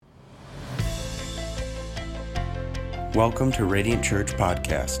Welcome to Radiant Church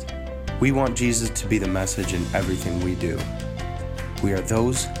Podcast. We want Jesus to be the message in everything we do. We are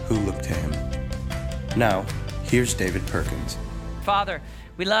those who look to him. Now, here's David Perkins. Father,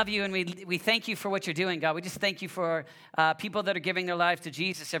 we love you and we thank you for what you're doing, God. We just thank you for people that are giving their lives to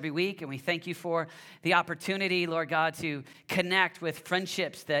Jesus every week. And we thank you for the opportunity, Lord God, to connect with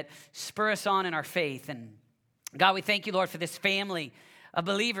friendships that spur us on in our faith. And God, we thank you, Lord, for this family of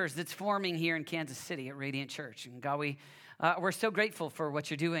believers that's forming here in Kansas City at Radiant Church. And God, we're so grateful for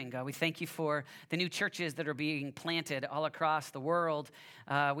what you're doing. God, we thank you for the new churches that are being planted all across the world.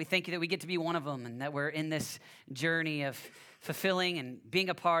 We thank you that we get to be one of them and that we're in this journey of fulfilling and being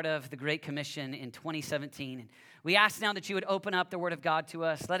a part of the Great Commission in 2017. And we ask now that you would open up the Word of God to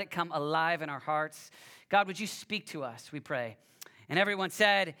us. Let it come alive in our hearts. God, would you speak to us, we pray. And everyone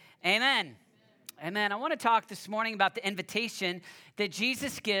said, amen. Amen. I want to talk this morning about the invitation that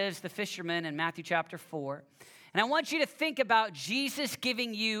Jesus gives the fishermen in Matthew chapter 4. And I want you to think about Jesus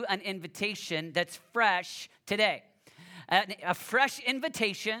giving you an invitation that's fresh today. A fresh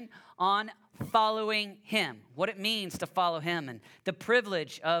invitation on following him, what it means to follow him, and the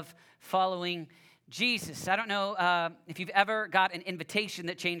privilege of following Jesus. I don't know if you've ever got an invitation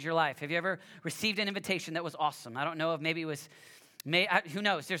that changed your life. Have you ever received an invitation that was awesome? I don't know if maybe it was... who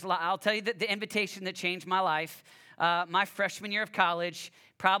knows? There's a lot. I'll tell you that the invitation that changed my life, my freshman year of college,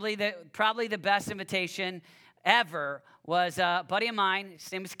 probably the best invitation ever was a buddy of mine.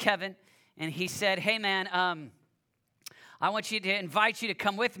 His name was Kevin, and he said, "Hey man, I want you to invite you to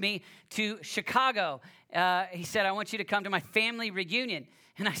come with me to Chicago." He said, "I want you to come to my family reunion."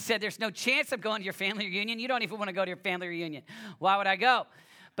 And I said, "There's no chance of going to your family reunion. You don't even want to go to your family reunion. Why would I go?"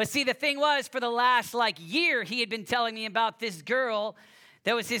 But see, the thing was, for the last year, he had been telling me about this girl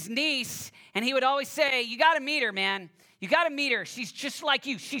that was his niece, and he would always say, "You got to meet her, man. You got to meet her. She's just like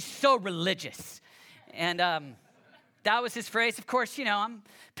you. She's so religious." And that was his phrase. Of course, you know, I'm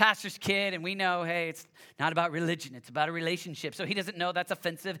pastor's kid, and we know, hey, it's not about religion. It's about a relationship. So he doesn't know that's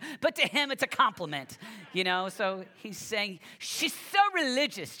offensive, but to him, it's a compliment, you know. So he's saying, "She's so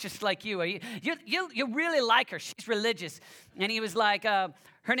religious, just like you. You really like her. She's religious." And he was like,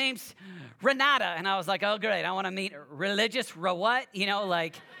 "Her name's Renata." And I was like, "Oh, great. I want to meet religious what?" You know,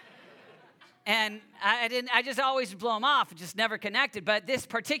 like. And I just always blow him off. Just never connected. But this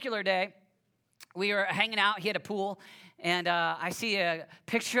particular day, we were hanging out. He had a pool. And I see a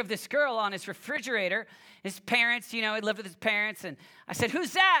picture of this girl on his refrigerator. His parents, you know, he lived with his parents. And I said,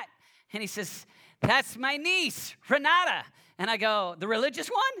 "Who's that?" And he says, "That's my niece, Renata." And I go, "The religious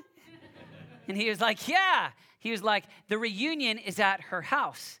one?" And he was like, "Yeah." He was like, "The reunion is at her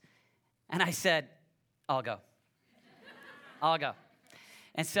house." And I said, "I'll go. I'll go."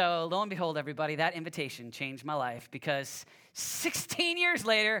 And so, lo and behold, everybody, that invitation changed my life because 16 years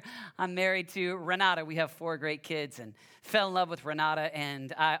later, I'm married to Renata. We have 4 great kids and fell in love with Renata.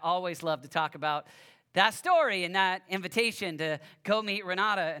 And I always love to talk about that story and that invitation to go meet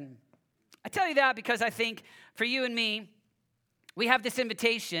Renata. And I tell you that because I think for you and me, we have this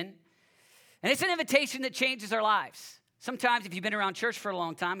invitation. And it's an invitation that changes our lives. Sometimes if you've been around church for a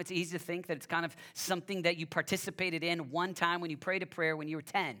long time, it's easy to think that it's kind of something that you participated in one time when you prayed a prayer when you were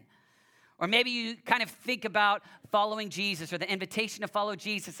 10. Or maybe you kind of think about following Jesus or the invitation to follow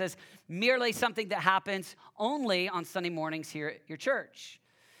Jesus as merely something that happens only on Sunday mornings here at your church.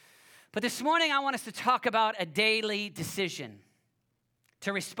 But this morning I want us to talk about a daily decision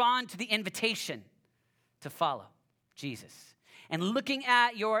to respond to the invitation to follow Jesus. And looking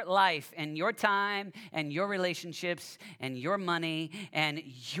at your life and your time and your relationships and your money and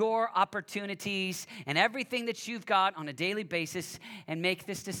your opportunities and everything that you've got on a daily basis and make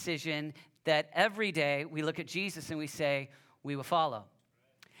this decision that every day we look at Jesus and we say, we will follow.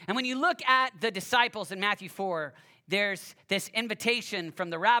 And when you look at the disciples in Matthew 4, there's this invitation from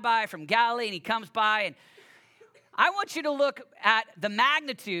the rabbi from Galilee, and he comes by, and I want you to look at the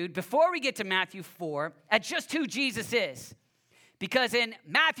magnitude, before we get to Matthew 4, at just who Jesus is. Because in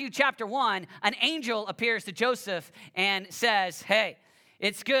Matthew chapter 1, an angel appears to Joseph and says, "Hey,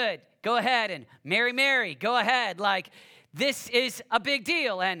 it's good. Go ahead and marry Mary. Go ahead. This is a big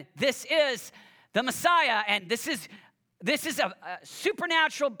deal. And this is the Messiah. And this is a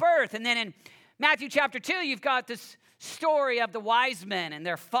supernatural birth." And then in Matthew chapter 2, you've got this story of the wise men. And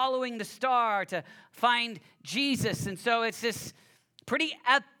they're following the star to find Jesus. And so it's this pretty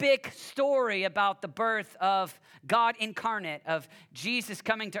epic story about the birth of God incarnate, of Jesus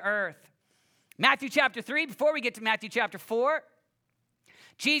coming to earth. Matthew chapter 3, before we get to Matthew chapter 4,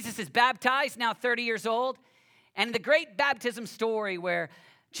 Jesus is baptized, now 30 years old. And the great baptism story where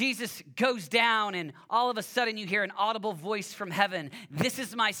Jesus goes down, and all of a sudden you hear an audible voice from heaven. This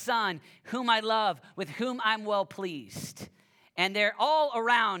is my son, whom I love, with whom I'm well pleased. And they're all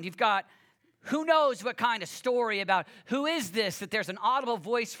around. You've got who knows what kind of story about who is this, that there's an audible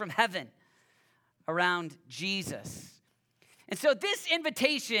voice from heaven around Jesus. And so this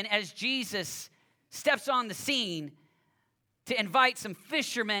invitation, as Jesus steps on the scene to invite some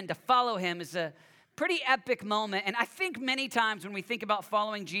fishermen to follow him, is a pretty epic moment. And I think many times when we think about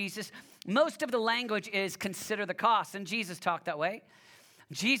following Jesus, most of the language is consider the cost. And Jesus talked that way.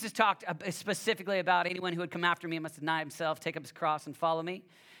 Jesus talked specifically about anyone who would come after me must deny himself, take up his cross, and follow me.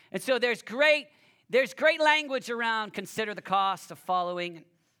 And so there's great language around consider the cost of following.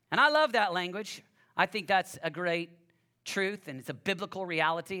 And I love that language. I think that's a great truth, and it's a biblical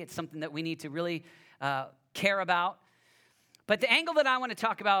reality. It's something that we need to really care about. But the angle that I want to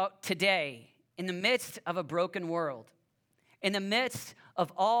talk about today, in the midst of a broken world, in the midst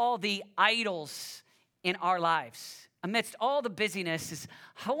of all the idols in our lives, amidst all the busyness, is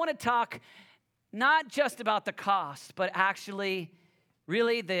I want to talk not just about the cost, but actually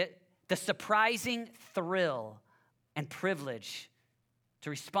really the surprising thrill and privilege to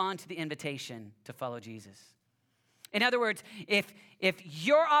respond to the invitation to follow Jesus. In other words, if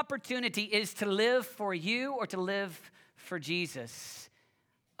your opportunity is to live for you or to live for Jesus,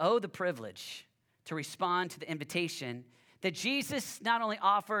 the privilege to respond to the invitation that Jesus not only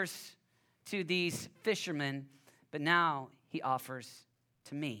offers to these fishermen, but now he offers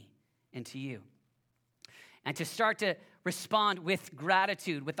to me and to you. And to start to respond with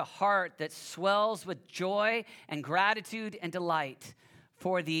gratitude, with a heart that swells with joy and gratitude and delight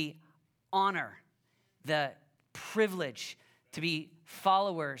for the honor, the privilege to be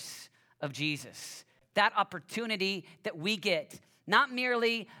followers of Jesus. That opportunity that we get, not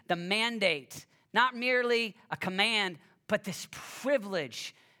merely the mandate, not merely a command, but this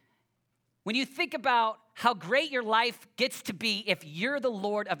privilege. When you think about how great your life gets to be if you're the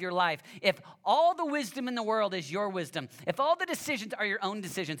Lord of your life, if all the wisdom in the world is your wisdom, if all the decisions are your own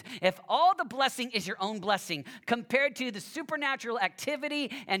decisions, if all the blessing is your own blessing, compared to the supernatural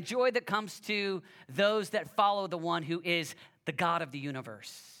activity and joy that comes to those that follow the one who is the God of the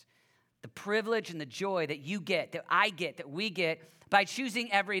universe. The privilege and the joy that you get, that I get, that we get by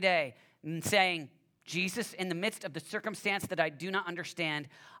choosing every day and saying, Jesus, in the midst of the circumstance that I do not understand,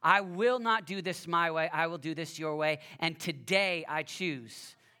 I will not do this my way. I will do this your way. And today I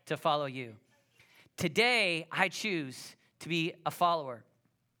choose to follow you. Today I choose to be a follower.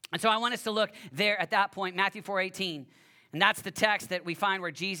 And so I want us to look there at that point, Matthew 4:18. And that's the text that we find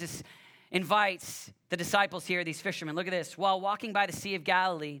where Jesus invites the disciples here, these fishermen. Look at this. While walking by the Sea of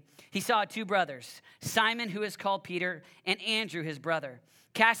Galilee, he saw two brothers, Simon, who is called Peter, and Andrew, his brother,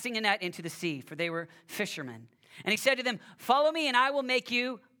 casting a net into the sea, for they were fishermen. And he said to them, follow me, and I will make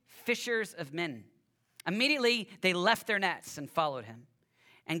you fishers of men. Immediately, they left their nets and followed him.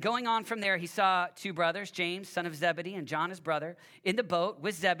 And going on from there, he saw two brothers, James, son of Zebedee, and John, his brother, in the boat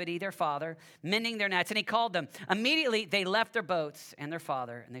with Zebedee, their father, mending their nets. And he called them. Immediately, they left their boats and their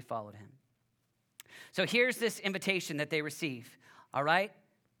father, and they followed him. So here's this invitation that they receive, all right?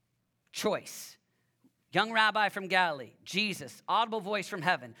 Choice. Young rabbi from Galilee, Jesus, audible voice from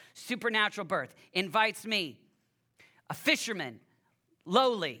heaven, supernatural birth, invites me, a fisherman,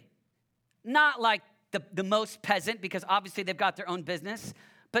 lowly, not like the most peasant, because obviously they've got their own business,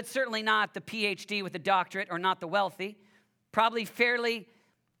 but certainly not the PhD with a doctorate or not the wealthy, probably fairly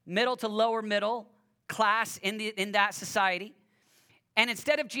middle to lower middle class in that society. And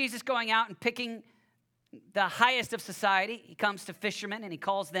instead of Jesus going out and picking the highest of society, he comes to fishermen and he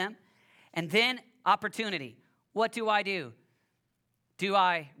calls them. And then opportunity. What do? Do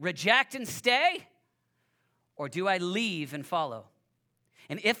I reject and stay? Or do I leave and follow?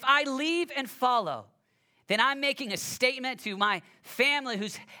 And if I leave and follow, then I'm making a statement to my family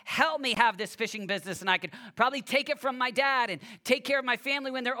who's helped me have this fishing business, and I could probably take it from my dad and take care of my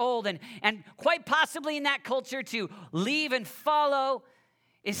family when they're old. And quite possibly in that culture, to leave and follow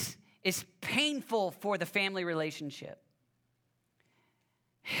is painful for the family relationship.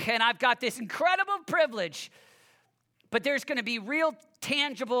 And I've got this incredible privilege, but there's going to be real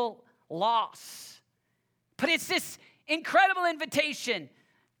tangible loss. But it's this incredible invitation.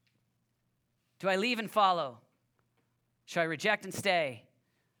 Do I leave and follow? Should I reject and stay?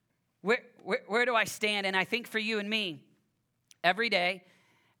 Where do I stand? And I think for you and me, every day,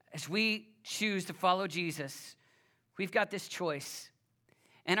 as we choose to follow Jesus, we've got this choice.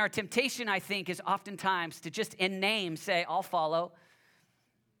 And our temptation, I think, is oftentimes to just in name say, I'll follow.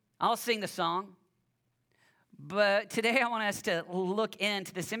 I'll sing the song. But today I want us to look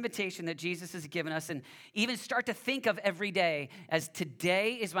into this invitation that Jesus has given us and even start to think of every day as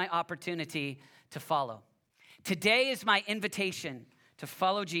today is my opportunity to follow. Today is my invitation to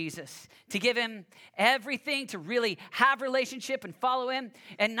follow Jesus, to give him everything, to really have relationship and follow him,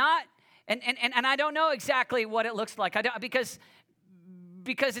 and I don't know exactly what it looks like.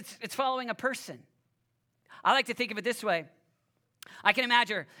 Because it's following a person. I like to think of it this way. I can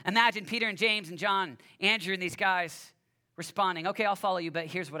imagine Peter and James and John, Andrew and these guys responding, okay, I'll follow you, but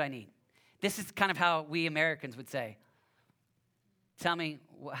here's what I need. This is kind of how we Americans would say, tell me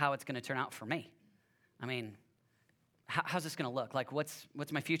how it's going to turn out for me. I mean, how's this going to look? Like, what's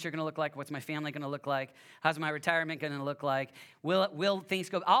my future going to look like? What's my family going to look like? How's my retirement going to look like? Will things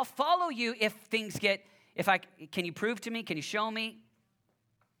go? I'll follow you if things get, can you prove to me? Can you show me?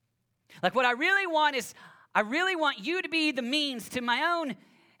 Like, what I really want is, I really want you to be the means to my own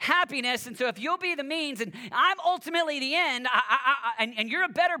happiness. And so if you'll be the means and I'm ultimately the end, and you're a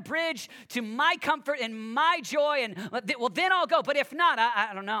better bridge to my comfort and my joy, and well, then I'll go. But if not,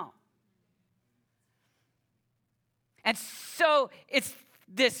 I don't know. And so it's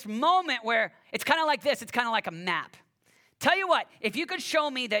this moment where it's kind of like this. It's kind of like a map. Tell you what, if you could show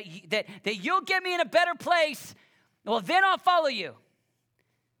me that you'll get me in a better place, well, then I'll follow you.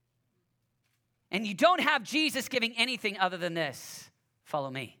 And you don't have Jesus giving anything other than this. Follow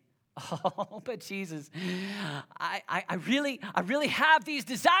me. Oh, but Jesus, I really have these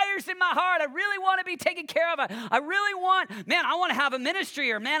desires in my heart. I really want to be taken care of. I really want, I want to have a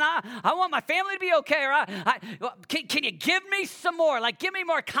ministry, or I want my family to be okay. Or can you give me some more? Like, give me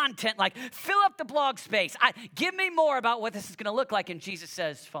more content. Like, fill up the blog space. Give me more about what this is going to look like. And Jesus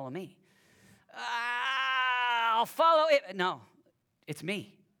says, follow me. I'll follow it. No, it's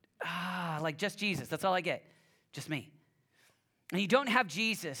me. Like just Jesus. That's all I get. Just me. And you don't have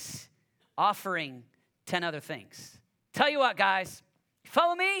Jesus offering 10 other things. Tell you what, guys,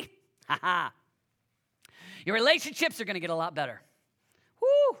 follow me. Your relationships are going to get a lot better.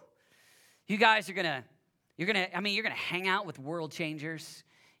 Woo! You guys are you're going to hang out with world changers.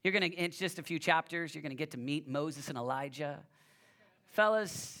 It's just a few chapters. You're going to get to meet Moses and Elijah.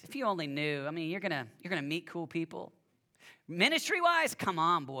 Fellas, if you only knew, you're going to meet cool people. Ministry-wise, come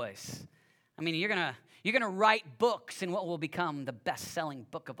on, boys. You're gonna write books in what will become the best-selling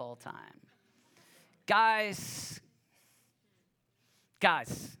book of all time. Guys,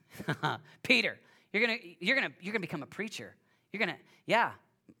 Peter, you're gonna become a preacher. Me? Yeah.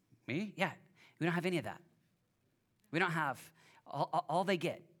 We don't have any of that. We don't have all they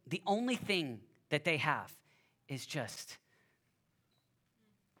get. The only thing that they have is just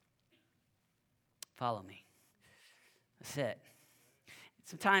follow me. That's it.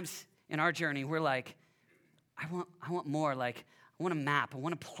 Sometimes in our journey, we're like, I want more. Like, I want a map. I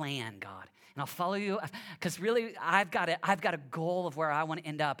want a plan, God. And I'll follow you because really I've got a goal of where I want to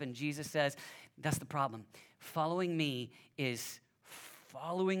end up. And Jesus says, that's the problem. Following me is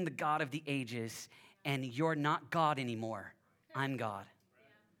following the God of the ages, and you're not God anymore. I'm God.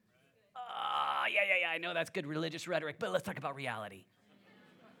 Yeah. I know that's good religious rhetoric, but let's talk about reality.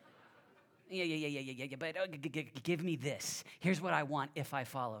 Yeah, but give me this. Here's what I want if I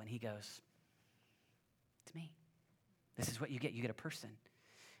follow. And he goes, it's me. This is what you get. You get a person.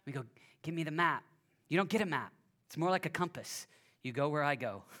 We go, give me the map. You don't get a map. It's more like a compass. You go where I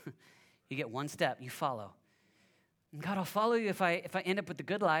go. You get one step. You follow. And God, I'll follow you if I end up with the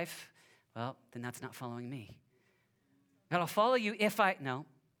good life. Well, then that's not following me. God, I'll follow you if no.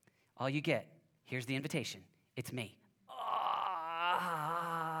 All you get, here's the invitation. It's me.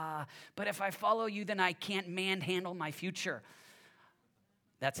 But if I follow you, then I can't manhandle my future.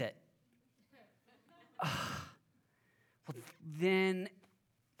 That's it. Well, then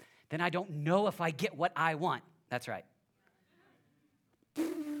I don't know if I get what I want. That's right.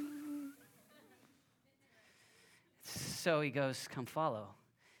 So he goes, come follow.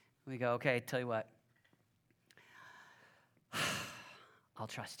 We go, okay, tell you what. I'll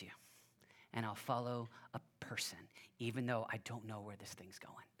trust you. And I'll follow a person, even though I don't know where this thing's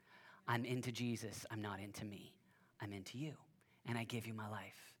going. I'm into Jesus. I'm not into me. I'm into you. And I give you my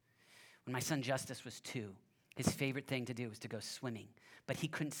life. When my son Justice was 2, his favorite thing to do was to go swimming. But he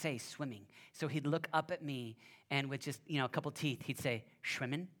couldn't say swimming. So he'd look up at me, and with just, a couple teeth, he'd say,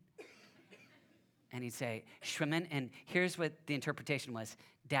 schwimmen? And he'd say, schwimmen? And here's what the interpretation was.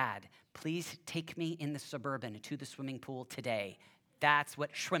 Dad, please take me in the Suburban to the swimming pool today. That's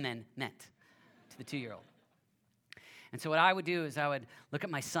what schwimmen meant to the 2-year-old. And so what I would do is I would look at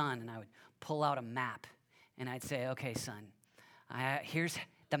my son, and I would pull out a map, and I'd say, okay, son, here's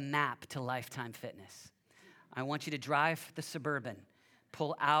the map to Lifetime Fitness. I want you to drive the Suburban,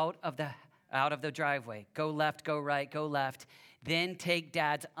 pull out of the out of the driveway. Go left, go right, go left. Then take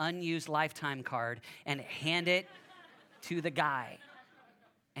Dad's unused lifetime card and hand it to the guy,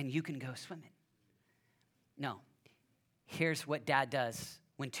 and you can go swimming. No. Here's what Dad does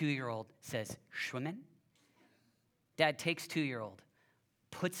when 2-year-old says, swimming. Dad takes 2-year-old,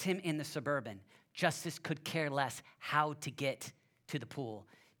 puts him in the Suburban. Justice could care less how to get to the pool.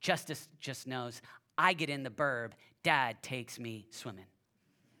 Justice just knows, I get in the burb, Dad takes me swimming.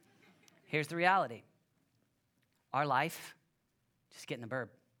 Here's the reality. Our life, just get in the burb.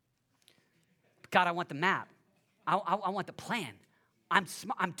 God, I want the map. I want the plan. I'm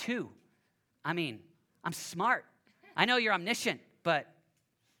 2. I'm smart. I know you're omniscient, but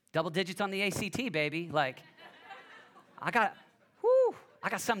double digits on the ACT, baby. Like, I got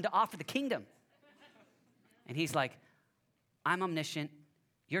something to offer the kingdom. And he's like, I'm omniscient.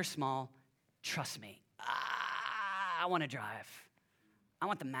 You're small. Trust me. I want to drive. I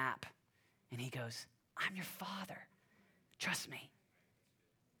want the map. And he goes, I'm your father. Trust me.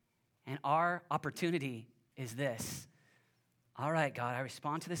 And our opportunity is this. All right, God, I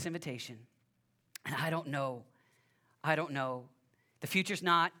respond to this invitation. And I don't know. The future's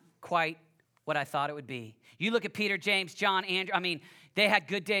not quite what I thought it would be. You look at Peter, James, John, Andrew. They had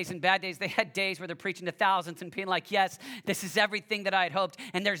good days and bad days. They had days where they're preaching to thousands and being like, yes, this is everything that I had hoped.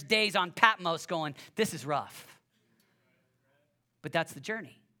 And there's days on Patmos going, this is rough. But that's the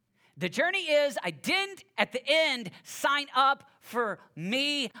journey. The journey is I didn't, at the end, sign up for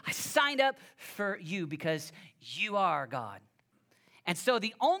me. I signed up for you because you are God. And so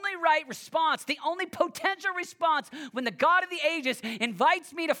the only right response, the only potential response when the God of the ages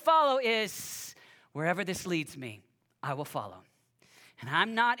invites me to follow is, wherever this leads me, I will follow. And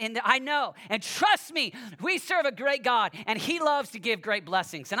I'm not I know. And trust me, we serve a great God, and he loves to give great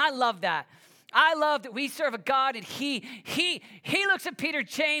blessings. And I love that. I love that we serve a God, and he looks at Peter,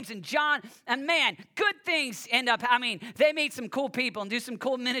 James, and John, and man, good things end up, they meet some cool people and do some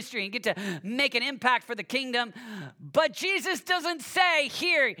cool ministry and get to make an impact for the kingdom. But Jesus doesn't say,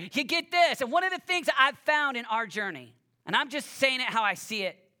 here, you get this. And one of the things I've found in our journey, and I'm just saying it how I see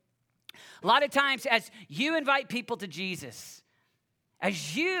it, a lot of times as you invite people to Jesus,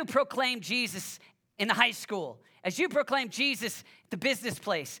 as you proclaim Jesus in the high school, as you proclaim Jesus at the business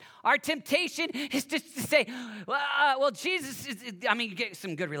place, our temptation is just to say, well, Jesus is, you get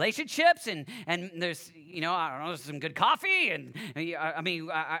some good relationships and there's, there's some good coffee and,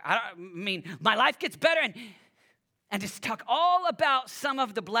 my life gets better and just talk all about some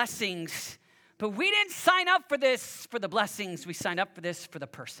of the blessings. But we didn't sign up for this for the blessings. We signed up for this for the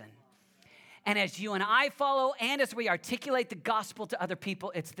person. And as you and I follow, and as we articulate the gospel to other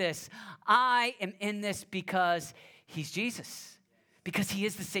people, it's this. I am in this because he's Jesus, because he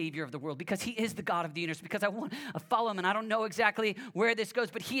is the Savior of the world, because he is the God of the universe, because I want to follow him, and I don't know exactly where this goes,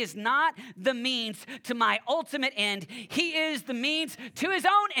 but he is not the means to my ultimate end. He is the means to his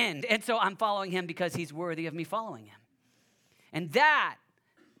own end. And so I'm following him because he's worthy of me following him. And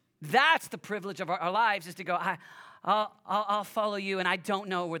that's the privilege of our lives, is to go, I'll follow you, and I don't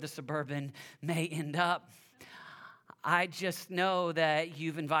know where the Suburban may end up. I just know that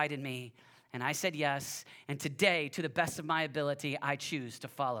you've invited me, and I said yes, and today, to the best of my ability, I choose to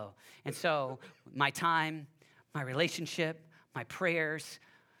follow. And so my time, my relationship, my prayers,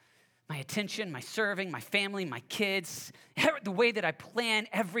 my attention, my serving, my family, my kids, the way that I plan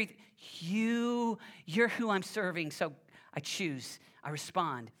everything, you're who I'm serving, so I choose, I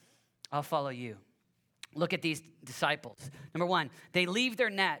respond, I'll follow you. Look at these disciples. Number 1, they leave their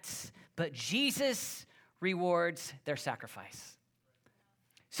nets, but Jesus rewards their sacrifice.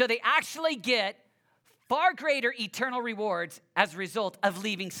 So they actually get far greater eternal rewards as a result of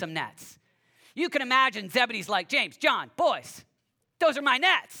leaving some nets. You can imagine Zebedee's like, James, John, boys, those are my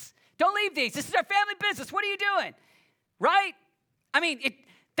nets. Don't leave these. This is our family business. What are you doing? Right?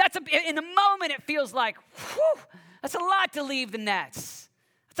 In the moment, it feels like, whew, that's a lot to leave the nets.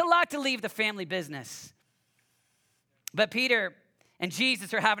 That's a lot to leave the family business. But Peter and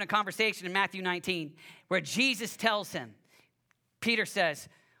Jesus are having a conversation in Matthew 19 where Jesus tells him, Peter says,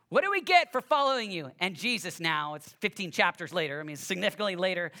 what do we get for following you? And Jesus now, it's 15 chapters later, significantly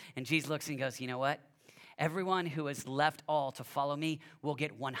later, and Jesus looks and goes, you know what? Everyone who has left all to follow me will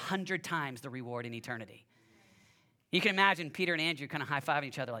get 100 times the reward in eternity. You can imagine Peter and Andrew kind of high-fiving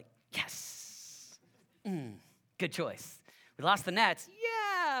each other like, yes, good choice. We lost the nets,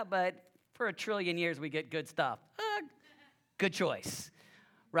 yeah, but for 1 trillion years we get good stuff. Good choice,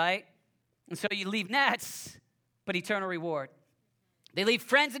 right? And so you leave nets, but eternal reward. They leave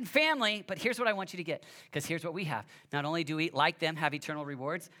friends and family, but here's what I want you to get, because here's what we have. Not only do we, like them, have eternal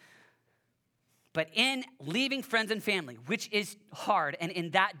rewards, But in leaving friends and family, which is hard, and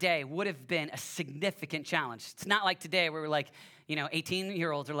in that day would have been a significant challenge. It's not like today where we're like,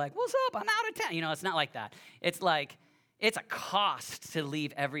 18-year-olds are like, what's up, I'm out of town. It's not like that. It's like, it's a cost to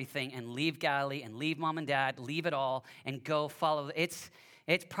leave everything and leave Galilee and leave mom and dad, leave it all and go follow. It's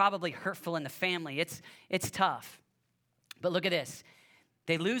probably hurtful in the family. It's tough. But look at this.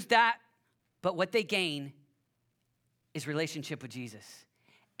 They lose that, but what they gain is relationship with Jesus.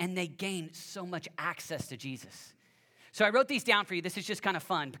 And they gain so much access to Jesus. So I wrote these down for you. This is just kind of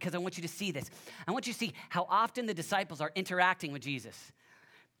fun because I want you to see this. I want you to see how often the disciples are interacting with Jesus.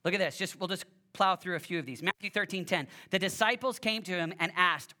 Look at this. We'll just plow through a few of these. Matthew 13:10. The disciples came to him and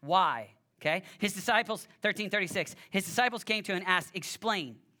asked, why? Okay? His disciples, 13:36. His disciples came to him and asked,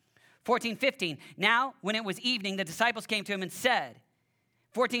 explain. 14:15. Now, when it was evening, the disciples came to him and said,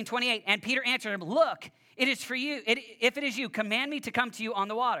 14:28. And Peter answered him, look, it is for you. If it is you, command me to come to you on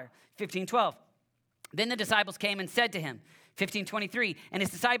the water. 15:12. Then the disciples came and said to him, 15:23. And his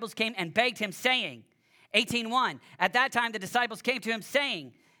disciples came and begged him, saying, 18:1. At that time, the disciples came to him,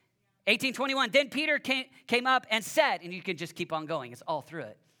 saying, 18:21. Then Peter came up and said, and you can just keep on going. It's all through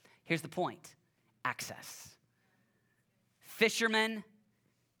it. Here's the point. Access. Fishermen,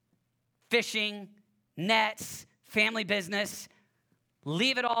 fishing, nets, family business,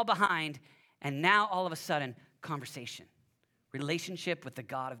 leave it all behind. And now, all of a sudden, conversation, relationship with the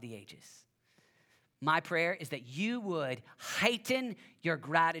God of the ages. My prayer is that you would heighten your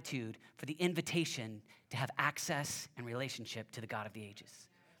gratitude for the invitation to have access and relationship to the God of the ages.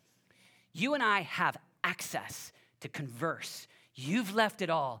 You and I have access to converse. You've left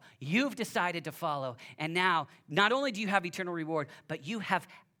it all. You've decided to follow. And now, not only do you have eternal reward, but you have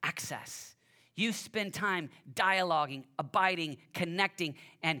access. You spend time dialoguing, abiding, connecting,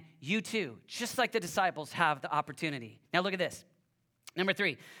 and you too, just like the disciples, have the opportunity. Now look at this. Number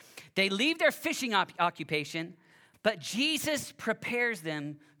 3, they leave their fishing occupation, but Jesus prepares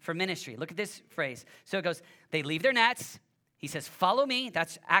them for ministry. Look at this phrase. So it goes, they leave their nets. He says, follow me.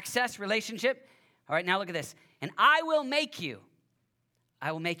 That's access, relationship. All right, now look at this. And I will make you.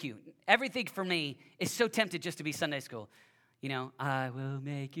 I will make you. Everything for me is so tempted just to be Sunday school. I will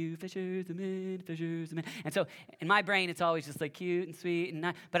make you fishers of men, fishers of men. And so in my brain, it's always just like cute and sweet.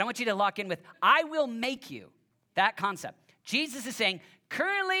 But I want you to lock in with, I will make you. That concept. Jesus is saying,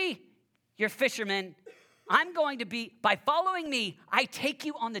 currently, you're fishermen. I'm going to be, by following me, I take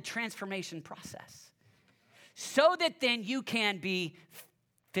you on the transformation process. So that then you can be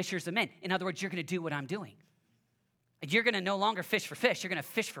fishers of men. In other words, you're going to do what I'm doing. You're going to no longer fish for fish. You're going to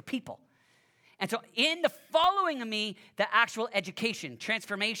fish for people. And so in the following of me, the actual education,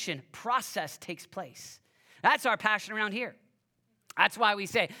 transformation process takes place. That's our passion around here. That's why we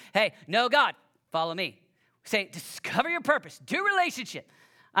say, hey, know God, follow me. We say, discover your purpose, do relationship.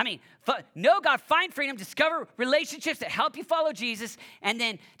 Know God, find freedom, discover relationships that help you follow Jesus, and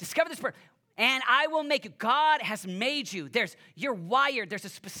then discover this purpose. And I will make you. God has made you. You're wired. There's a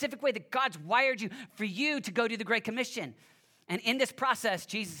specific way that God's wired you for you to go do the Great Commission. And in this process,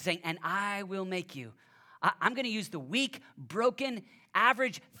 Jesus is saying, and I will make you. I'm going to use the weak, broken,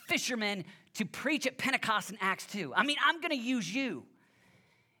 average fisherman to preach at Pentecost in Acts 2. I'm going to use you.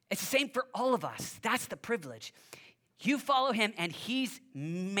 It's the same for all of us. That's the privilege. You follow him, and he's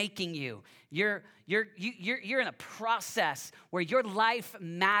making you. You're in a process where your life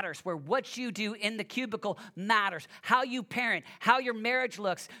matters, where what you do in the cubicle matters, how you parent, how your marriage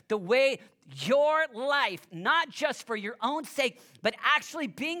looks, the way your life, not just for your own sake, but actually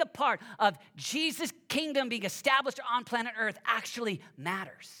being a part of Jesus' kingdom being established on planet Earth actually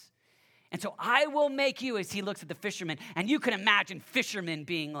matters. And so I will make you, as he looks at the fishermen, and you can imagine fishermen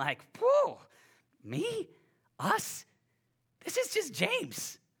being like, whoa, me? Us? This is just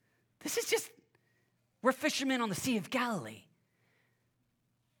James. We're fishermen on the Sea of Galilee.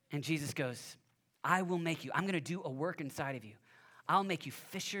 And Jesus goes, I will make you. I'm going to do a work inside of you. I'll make you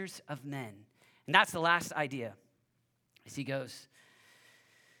fishers of men. And that's the last idea. As he goes,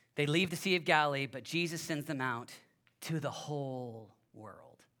 they leave the Sea of Galilee, but Jesus sends them out to the whole world.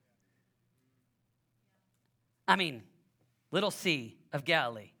 Little Sea of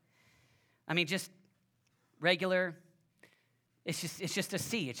Galilee. Just regular. It's just a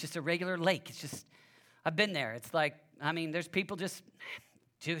sea. It's just a regular lake. I've been there. It's like, there's people just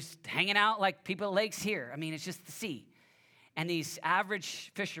hanging out like people at lakes here. It's just the sea. And these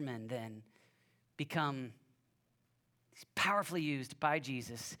average fishermen then become powerfully used by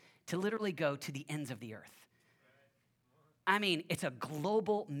Jesus to literally go to the ends of the earth. It's a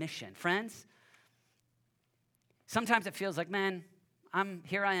global mission. Friends, sometimes it feels like, man, I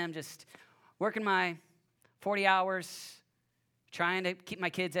am just working my 40 hours, trying to keep my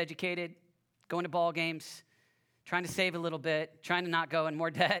kids educated, going to ball games, trying to save a little bit, trying to not go in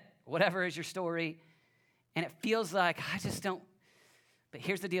more debt, whatever is your story. And it feels like I just don't. But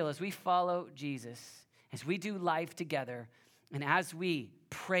here's the deal. As we follow Jesus, as we do life together, and as we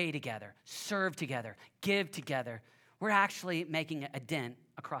pray together, serve together, give together, we're actually making a dent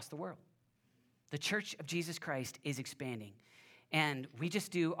across the world. The Church of Jesus Christ is expanding, and we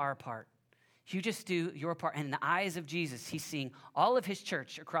just do our part. You just do your part. And in the eyes of Jesus, he's seeing all of his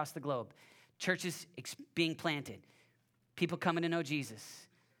church across the globe, churches being planted, people coming to know Jesus.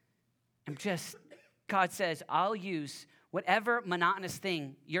 And God says, I'll use whatever monotonous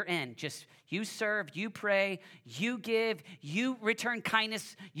thing you're in. Just you serve, you pray, you give, you return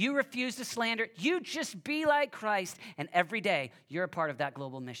kindness, you refuse to slander, you just be like Christ, and every day you're a part of that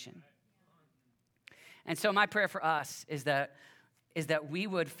global mission. And so my prayer for us is that we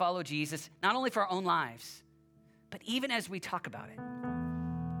would follow Jesus, not only for our own lives, but even as we talk about it,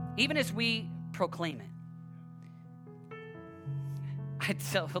 even as we proclaim it. I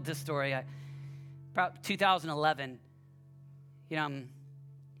tell this story. About 2011, I'm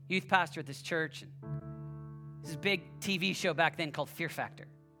youth pastor at this church. And this big TV show back then called Fear Factor.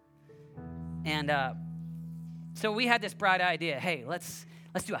 And so we had this bright idea. Hey, let's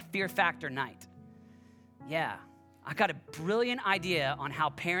do a Fear Factor night. Yeah, I got a brilliant idea on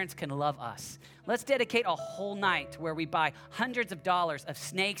how parents can love us. Let's dedicate a whole night where we buy hundreds of dollars of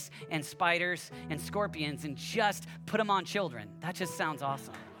snakes and spiders and scorpions and just put them on children. That just sounds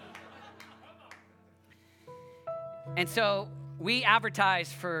awesome. And so we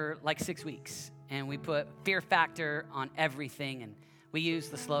advertised for like 6 weeks, and we put Fear Factor on everything, and we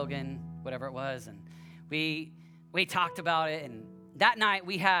used the slogan, whatever it was, and we talked about it. And that night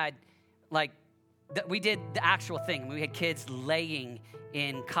we had we did the actual thing. We had kids laying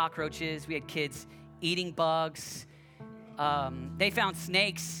in cockroaches. We had kids eating bugs. They found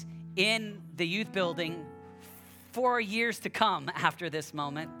snakes in the youth building for years to come after this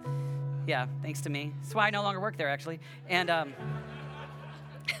moment. Yeah, thanks to me. That's why I no longer work there, actually. And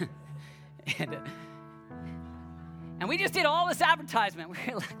we just did all this advertisement. We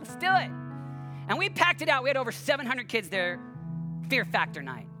were like, let's do it. And we packed it out. We had over 700 kids there, Fear Factor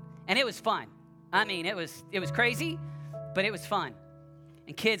night. And it was fun. I mean, it was crazy, but it was fun.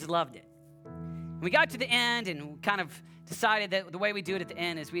 And kids loved it. And we got to the end, and we kind of decided that the way we do it at the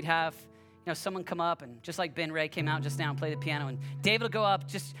end is we'd have someone come up, and just like Ben Ray came out just now and played the piano, and David will go up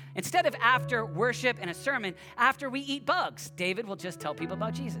just, instead of after worship and a sermon, after we eat bugs, David will just tell people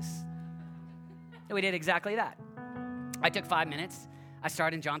about Jesus. And we did exactly that. I took 5 minutes. I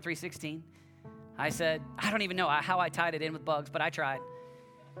started in John 3:16. I said, I don't even know how I tied it in with bugs, but I tried.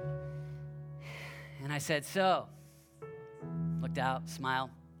 And I said, so, looked out,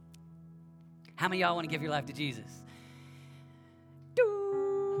 smiled. How many of y'all want to give your life to Jesus?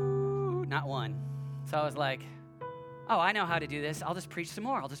 Not one. So I was like, oh, I know how to do this. I'll just preach some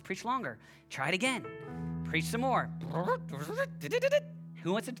more. I'll just preach longer. Try it again. Preach some more.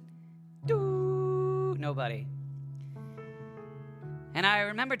 Who wants to do? Nobody. And I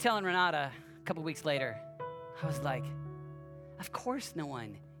remember telling Renata a couple weeks later, I was like, of course no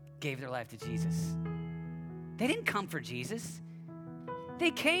one gave their life to Jesus. They didn't come for Jesus.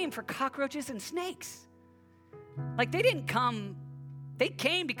 They came for cockroaches and snakes. Like, they didn't come. They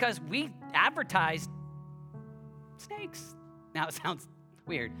came because we advertised snakes. Now it sounds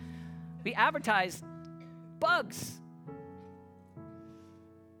weird. We advertised bugs.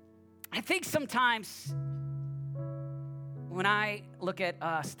 I think sometimes when I look at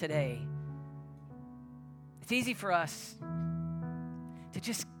us today, it's easy for us to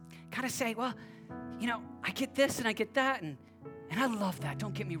just kind of say, well, I get this and I get that, and I love that.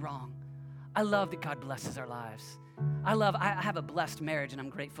 Don't get me wrong. I love that God blesses our lives. I have a blessed marriage, and I'm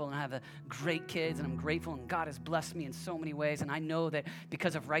grateful, and I have great kids, and I'm grateful, and God has blessed me in so many ways, and I know that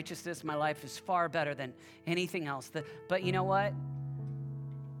because of righteousness, my life is far better than anything else. But you know what?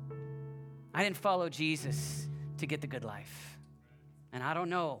 I didn't follow Jesus to get the good life, and I don't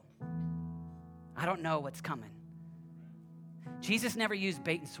know what's coming. Jesus never used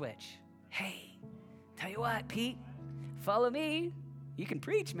bait and switch. Hey, tell you what, Pete, follow me. You can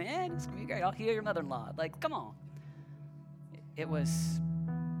preach, man. It's going to be great. I'll heal your mother-in-law. Like, come on. It was,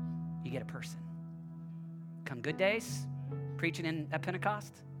 you get a person. Come good days, preaching at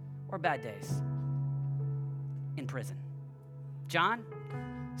Pentecost, or bad days in prison. John,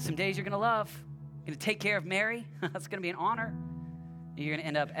 some days you're going to love. You're going to take care of Mary. That's going to be an honor. You're going to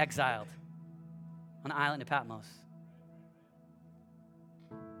end up exiled on the island of Patmos.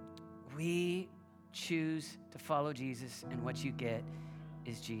 We choose to follow Jesus, and what you get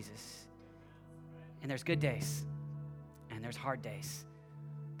is Jesus. And there's good days, and there's hard days.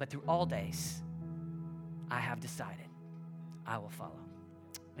 but through all days, I have decided I will follow.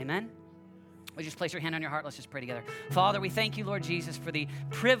 Amen? Would you just place your hand on your heart? Let's just pray together. Father, we thank you, Lord Jesus, for the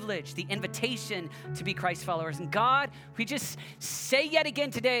privilege, the invitation to be Christ followers. And God, we just say yet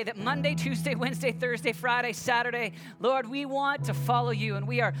again today that Monday, Tuesday, Wednesday, Thursday, Friday, Saturday, Lord, we want to follow you. And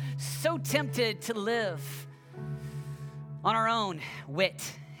we are so tempted to live on our own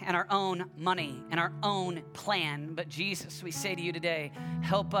wit and our own money and our own plan. But Jesus, we say to you today,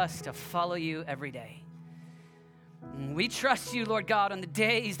 help us to follow you every day. We trust you, Lord God, on the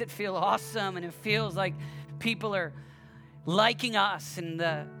days that feel awesome and it feels like people are liking us and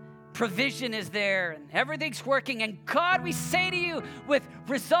the provision is there and everything's working. And God, we say to you with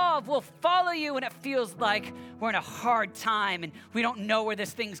resolve, we'll follow you when it feels like we're in a hard time and we don't know where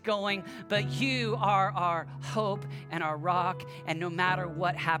this thing's going, but you are our hope and our rock. And no matter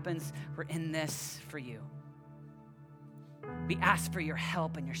what happens, we're in this for you. We ask for your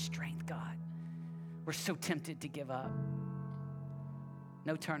help and your strength, God. We're so tempted to give up.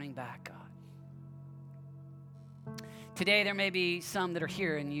 No turning back, God. Today, there may be some that are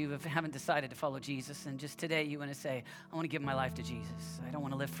here and you haven't decided to follow Jesus. And just today, you want to say, I want to give my life to Jesus. I don't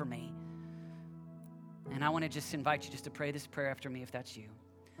want to live for me. And I want to just invite you just to pray this prayer after me if that's you.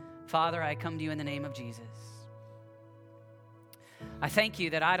 Father, I come to you in the name of Jesus. I thank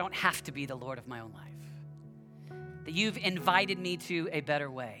you that I don't have to be the Lord of my own life. That you've invited me to a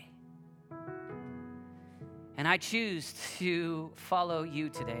better way. And I choose to follow you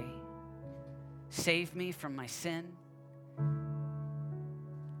today. Save me from my sin.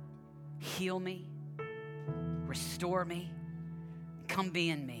 Heal me. Restore me. Come be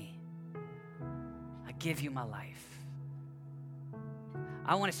in me. I give you my life.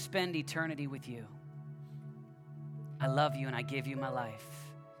 I want to spend eternity with you. I love you and I give you my life.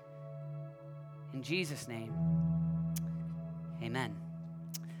 In Jesus' name, amen.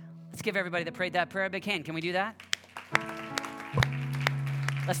 Let's give everybody that prayed that prayer a big hand. Can we do that?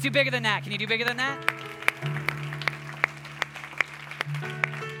 Let's do bigger than that. Can you do bigger than that?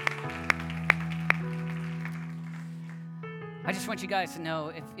 I just want you guys to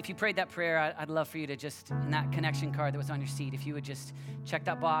know, if you prayed that prayer, I'd love for you to just, in that connection card that was on your seat, if you would just check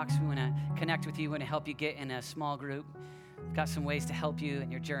that box. We want to connect with you. We want to help you get in a small group. We've got some ways to help you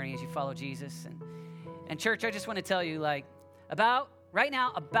in your journey as you follow Jesus. And church, I just want to tell you, right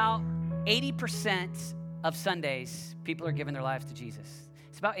now, about 80% of Sundays, people are giving their lives to Jesus.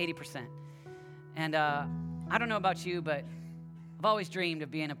 It's about 80%. And I don't know about you, but I've always dreamed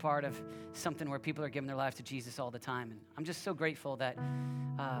of being a part of something where people are giving their lives to Jesus all the time. And I'm just so grateful that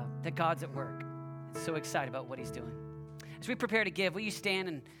God's at work. I'm so excited about what he's doing. As we prepare to give, will you stand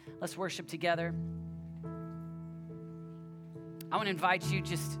and let's worship together? I want to invite you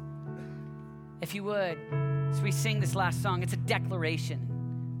just, if you would, as we sing this last song, it's a declaration.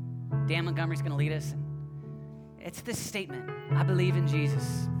 Dan Montgomery's going to lead us. And it's this statement, I believe in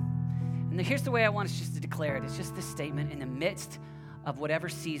Jesus. And here's the way I want us just to declare it. It's just this statement in the midst of whatever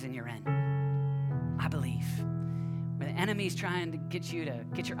season you're in. I believe. When the enemy's trying to get you to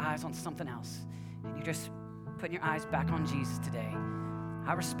get your eyes on something else, and you're just putting your eyes back on Jesus today,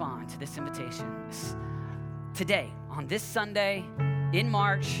 I respond to this invitation. Today, on this Sunday, in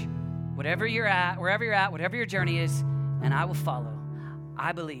March, wherever you're at, whatever your journey is, and I will follow.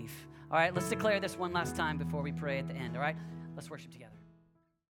 I believe. All right, let's declare this one last time before we pray at the end, all right? Let's worship together.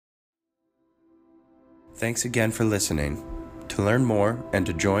 Thanks again for listening. To learn more and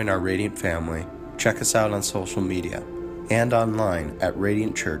to join our Radiant family, check us out on social media and online at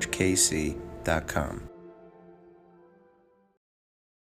radiantchurchkc.com.